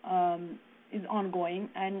is ongoing.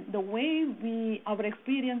 And the way our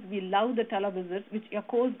experience, we love the televisits, which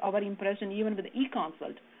echoes our impression even with the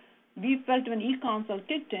e-consult. We felt when e-consult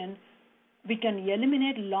kicked in, we can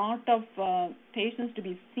eliminate a lot of patients to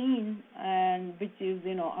be seen, and which is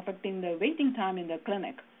affecting the waiting time in the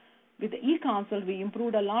clinic. With the e-consult, we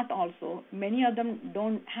improved a lot also. Many of them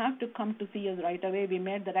don't have to come to see us right away. We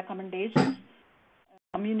made the recommendations,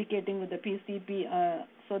 communicating with the PCP,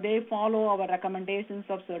 so they follow our recommendations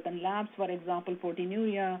of certain labs. For example,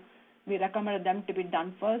 proteinuria, we recommended them to be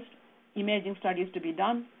done first, imaging studies to be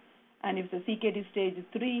done, and if the CKD stage is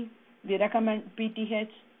 3, we recommend PTH,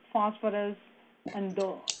 phosphorus, and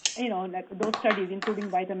those studies, including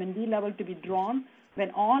vitamin D level, to be drawn.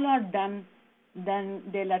 When all are done, then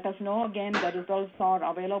they let us know again the results are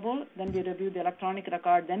available. Then we review the electronic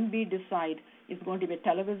record. Then we decide it's going to be a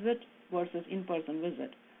televisit versus in-person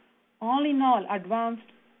visit. All in all, advanced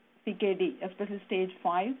CKD, especially stage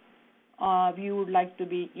 5, we would like to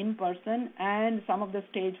be in person, and some of the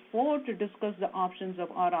stage 4 to discuss the options of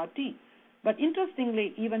RRT. But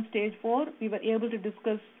interestingly, even stage 4, we were able to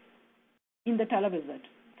discuss in the televisit,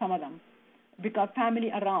 some of them, because family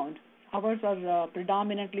around. Ours are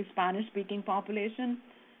predominantly Spanish-speaking population.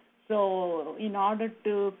 So in order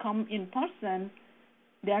to come in person,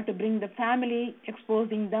 they have to bring the family,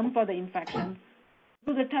 exposing them for the infection.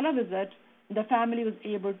 Through the televisit, the family was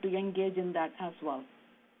able to engage in that as well.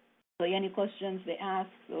 So any questions they ask,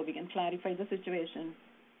 so we can clarify the situation.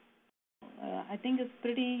 I think it's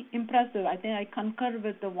pretty impressive. I think I concur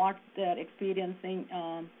with what they're experiencing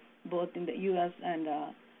both in the U.S. and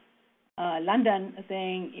London,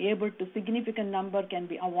 saying able to significant number can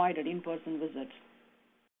be avoided in-person visits.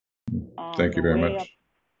 Thank you very much.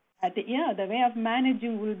 The way of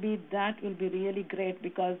managing will be really great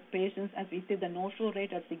because patients, as we see, the no-show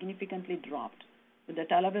rate has significantly dropped. With the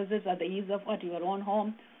televisits at the ease of at your own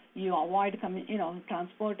home, you avoid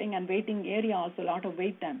transporting and waiting area, also a lot of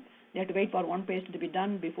wait time. They have to wait for one patient to be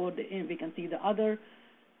done before we can see the other.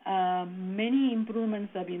 Many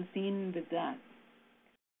improvements have been seen with that.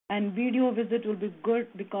 And video visit will be good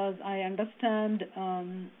because I understand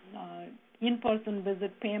in-person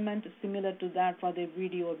visit payment is similar to that for the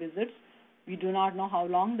video visits. We do not know how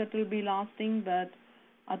long that will be lasting, but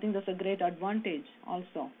I think that's a great advantage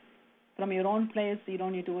also. From your own place, you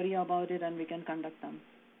don't need to worry about it, and we can conduct them.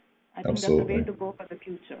 I think Absolutely. that's the way to go for the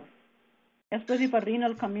future, especially for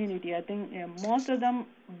renal community. I think most of them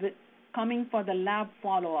coming for the lab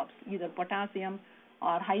follow-ups, either potassium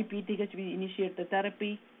or high PTH, we initiate the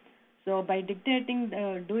therapy. So by dictating,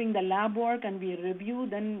 doing the lab work and we review,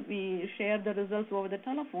 then we share the results over the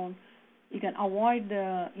telephone, you can avoid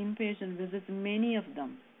the inpatient visits, many of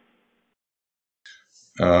them.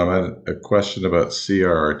 I had a question about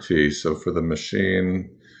CRRT. So for the machine,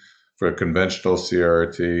 for a conventional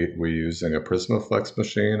CRRT, were you using a Prismaflex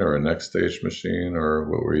machine or a next stage machine, or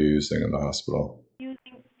what were you using in the hospital?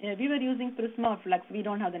 We were using Prismaflex. We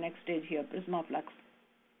don't have the next stage here, Prismaflex.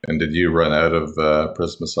 And did you run out of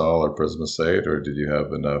Prismasol or Prismasate, or did you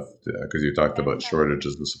have enough? Because you talked about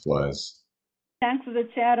shortages of supplies. Thanks to the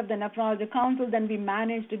chair of the Nephrology Council, then we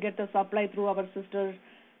managed to get the supply through our sister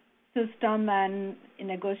system, and in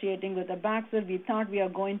negotiating with the Baxter, we thought we are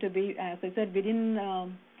going to be, as I said, we didn't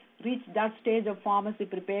reach that stage of pharmacy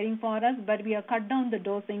preparing for us, but we have cut down the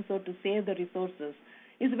dosing so to save the resources.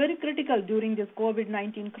 It's very critical during this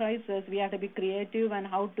COVID-19 crisis. We have to be creative and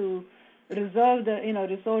how to reserve the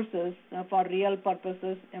resources for real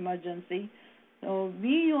purposes, emergency. So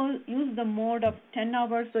we use the mode of 10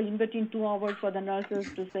 hours, so in between 2 hours for the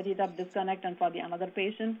nurses to set it up, disconnect, and for the another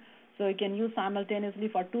patient. So you can use simultaneously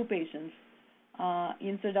for 2 patients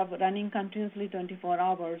instead of running continuously 24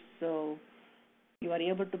 hours. So you are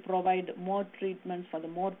able to provide more treatments for the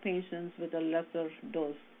more patients with a lesser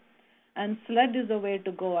dose. And SLED is the way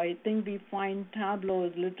to go. I think we find Tableau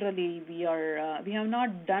is literally, we have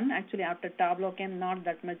not done, actually after Tableau came, not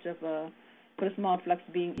that much of a Prismaflex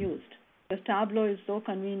being used. Because Tableau is so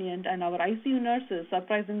convenient, and our ICU nurses,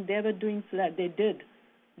 surprisingly, they were doing SLED. They did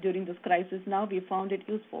during this crisis. Now we found it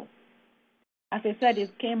useful. As I said,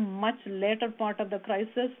 it came much later part of the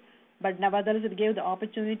crisis, but nevertheless it gave the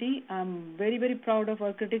opportunity. I'm very, very proud of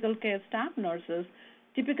our critical care staff nurses.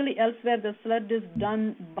 Typically elsewhere the SLED is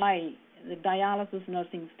done by the dialysis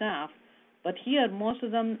nursing staff, but here most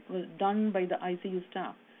of them was done by the ICU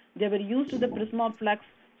staff. They were used to the Prismaflex,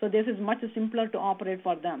 so this is much simpler to operate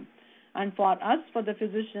for them. And for us, for the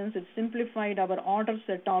physicians, it simplified our order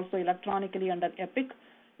set also electronically under Epic.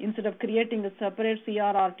 Instead of creating a separate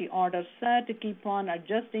CRRT order set to keep on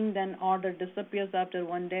adjusting, then order disappears after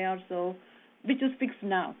 1 day or so, which is fixed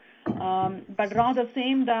now. But rather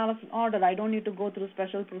same dialysis order, I don't need to go through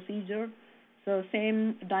special procedure. So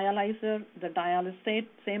same dialyzer, the dialysate,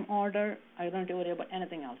 same order, I don't have to worry about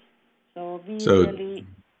anything else. So really,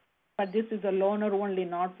 but this is a loaner only,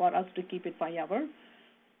 not for us to keep it forever.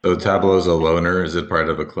 So Tableau is a loaner. Is it part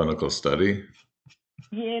of a clinical study?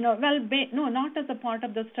 No, not as a part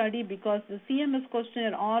of the study, because the CMS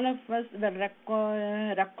questionnaire, all of us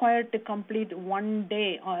were required to complete 1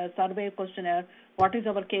 day survey questionnaire. What is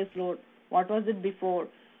our caseload? What was it before?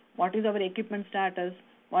 What is our equipment status?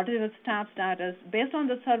 What is our staff status? Based on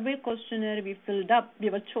the survey questionnaire we filled up, we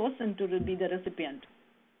were chosen to be the recipient.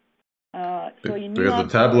 So in New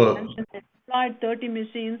York, they deployed 30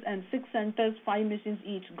 machines, and 6 centers, 5 machines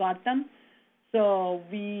each got them. So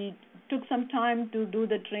we took some time to do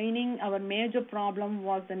the training. Our major problem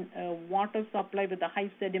was in water supply with the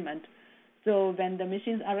high sediment. So when the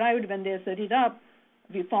machines arrived, when they set it up,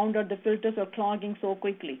 we found out the filters are clogging so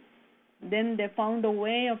quickly. Then they found a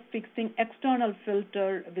way of fixing external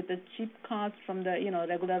filter with a cheap cost from the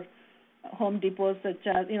regular Home Depot, such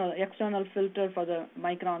as external filter for the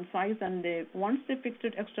micron size. And once they fixed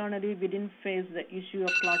it externally, we didn't face the issue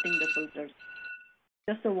of clotting the filters.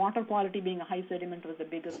 Just the water quality being a high sediment was the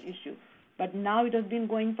biggest issue. But now it has been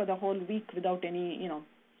going for the whole week without any,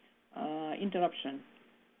 interruption.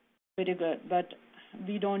 Very good. But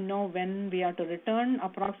we don't know when we are to return.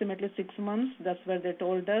 Approximately 6 months. That's where they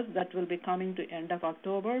told us. That will be coming to end of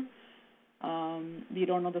October. We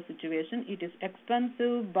don't know the situation. It is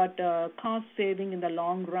expensive, but cost saving in the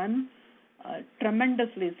long run.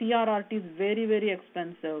 Tremendously. CRRT is very, very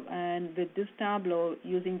expensive, and with this Tableau,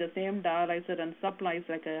 using the same dialyzer and supplies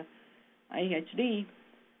like a IHD.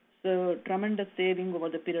 So tremendous saving over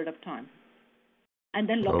the period of time. And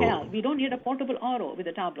then Oh, locale. We don't need a portable RO with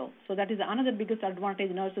a Tableau. So that is another biggest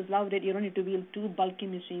advantage. Nurses loved it. You don't need to wheel two bulky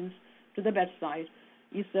machines to the bedside.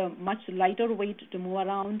 It's a much lighter weight to move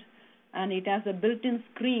around, and it has a built-in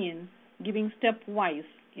screen giving stepwise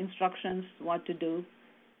instructions what to do.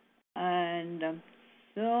 And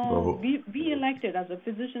so well, we elected as a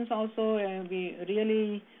physicians also. We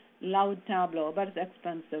really love Tableau, but it's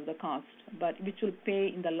expensive, the cost, but which will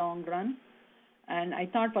pay in the long run. And I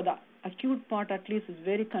thought for the acute part, at least, it's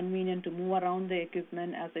very convenient to move around the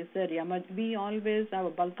equipment. As I said, we always have a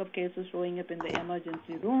bulk of cases showing up in the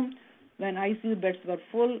emergency room. When ICU beds were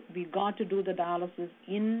full, we got to do the dialysis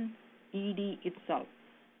in ED itself.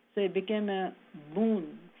 So it became a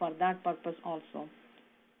boon for that purpose also. So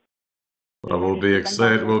well, you don't we'll need be to depend on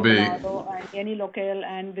excited. We'll portable be auto and any locale.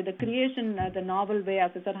 And with the creation, the novel way,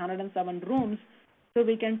 as I said, 107 rooms, so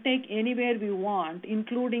we can take anywhere we want,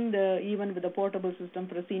 including even with the portable system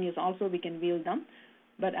for seniors. Also, we can wheel them.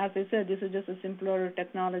 But as I said, this is just a simpler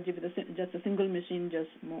technology with just a single machine, just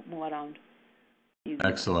move around. Easy.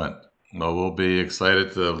 excellent. Well, we'll be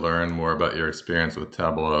excited to learn more about your experience with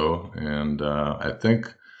Tableau, and I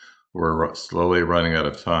think we're slowly running out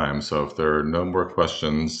of time. So if there are no more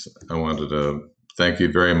questions, I wanted to thank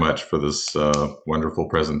you very much for this wonderful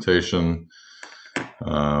presentation.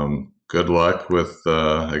 Good luck with,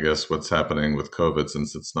 I guess, what's happening with COVID,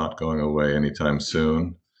 since it's not going away anytime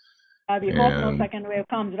soon. We hope no And second wave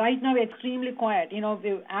comes. Right now, we're extremely quiet.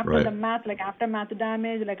 After right, the aftermath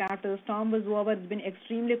damage, like after the storm was over, it's been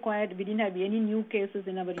extremely quiet. We didn't have any new cases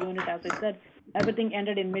in our unit. As I said, everything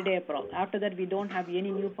ended in mid-April. After that, we don't have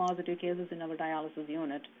any new positive cases in our dialysis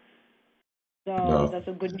unit. So no, that's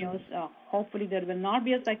a good news. Hopefully, there will not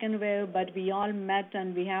be a second wave, but we all met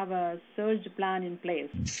and we have a surge plan in place.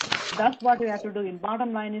 That's what we have to do. In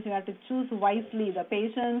bottom line is we have to choose wisely the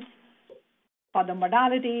patients for the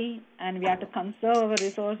modality, and we have to conserve our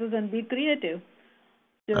resources and be creative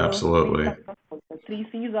to be absolutely. successful. The 3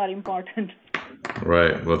 C's are important.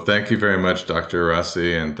 Right. Well, thank you very much, Dr.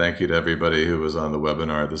 Rossi, and thank you to everybody who was on the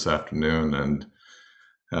webinar this afternoon, and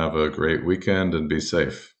have a great weekend and be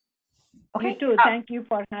safe. Okay. You too. Thank you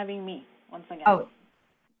for having me once again. Oh,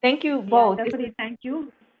 thank you both. Definitely, thank you.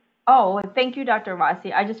 Oh, thank you, Dr.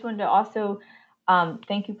 Rossi. I just wanted to also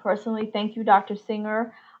thank you personally. Thank you, Dr.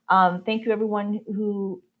 Singer. Thank you, everyone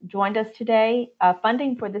who joined us today.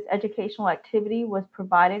 Funding for this educational activity was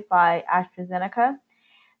provided by AstraZeneca.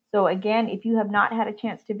 So again, if you have not had a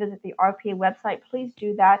chance to visit the RPA website, please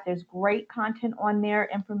do that. There's great content on there,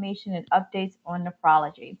 information and updates on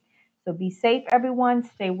nephrology. So be safe, everyone.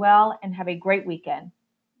 Stay well and have a great weekend.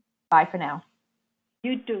 Bye for now.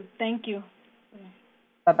 You too. Thank you.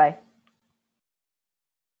 Bye-bye.